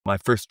My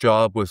first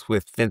job was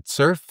with Vint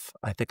Cerf.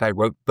 I think I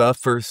wrote the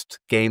first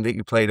game that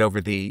you played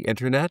over the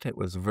internet. It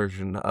was a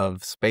version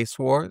of Space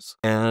Wars.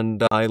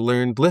 And I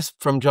learned Lisp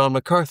from John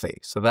McCarthy.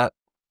 So that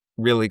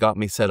really got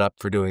me set up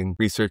for doing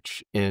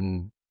research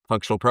in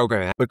functional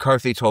programming.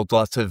 McCarthy told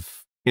lots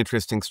of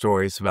interesting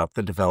stories about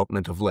the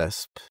development of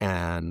Lisp.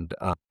 And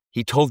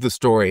he told the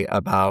story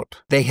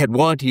about they had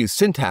wanted to use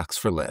syntax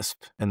for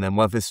Lisp. And then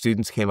one of the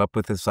students came up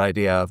with this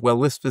idea of, well,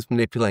 Lisp is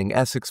manipulating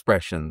S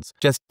expressions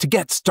just to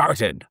get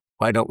started.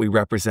 Why don't we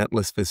represent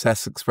Lisp as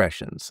S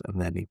expressions?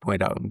 And then he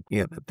pointed out,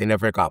 that they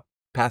never got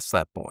past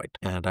that point.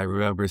 And I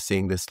remember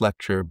seeing this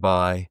lecture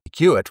by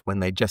Hewitt when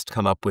they'd just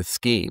come up with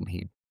Scheme.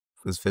 He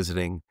was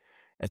visiting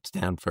at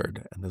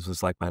Stanford, and this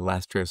was like my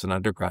last year as an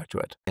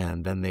undergraduate.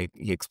 And then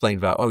he explained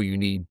about, you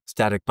need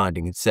static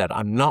binding instead.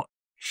 I'm not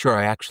sure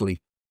I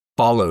actually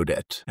followed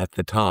it at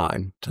the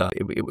time.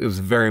 It was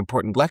a very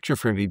important lecture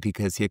for me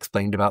because he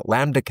explained about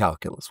Lambda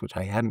calculus, which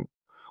I hadn't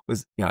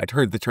I'd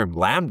heard the term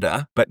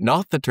Lambda, but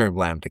not the term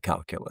Lambda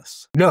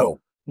calculus. No.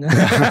 that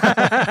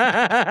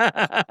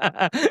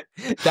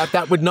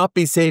would not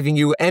be saving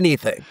you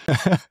anything.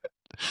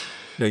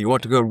 No, you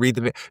want to go read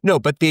the... No,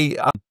 but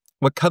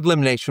what code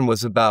elimination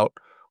was about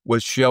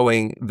was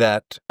showing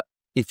that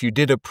if you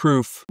did a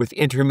proof with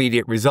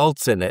intermediate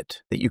results in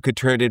it, that you could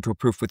turn it into a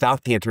proof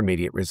without the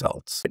intermediate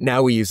results. But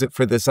now we use it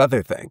for this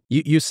other thing.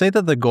 You say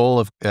that the goal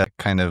of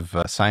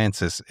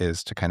science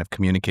is to kind of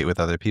communicate with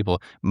other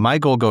people. My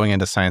goal going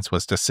into science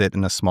was to sit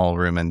in a small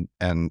room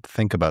and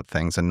think about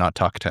things and not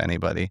talk to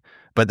anybody.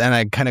 But then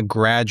I kind of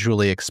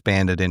gradually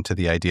expanded into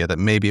the idea that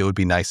maybe it would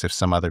be nice if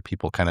some other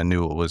people kind of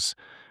knew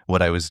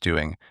what I was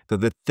doing. So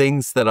the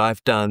things that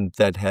I've done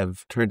that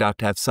have turned out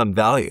to have some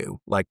value,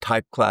 like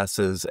type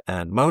classes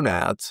and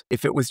monads,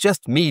 if it was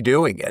just me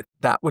doing it,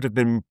 that would have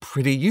been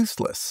pretty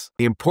useless.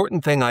 The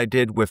important thing I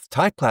did with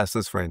type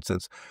classes, for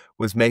instance,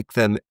 was make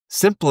them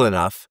simple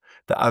enough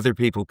that other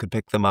people could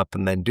pick them up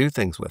and then do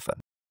things with them.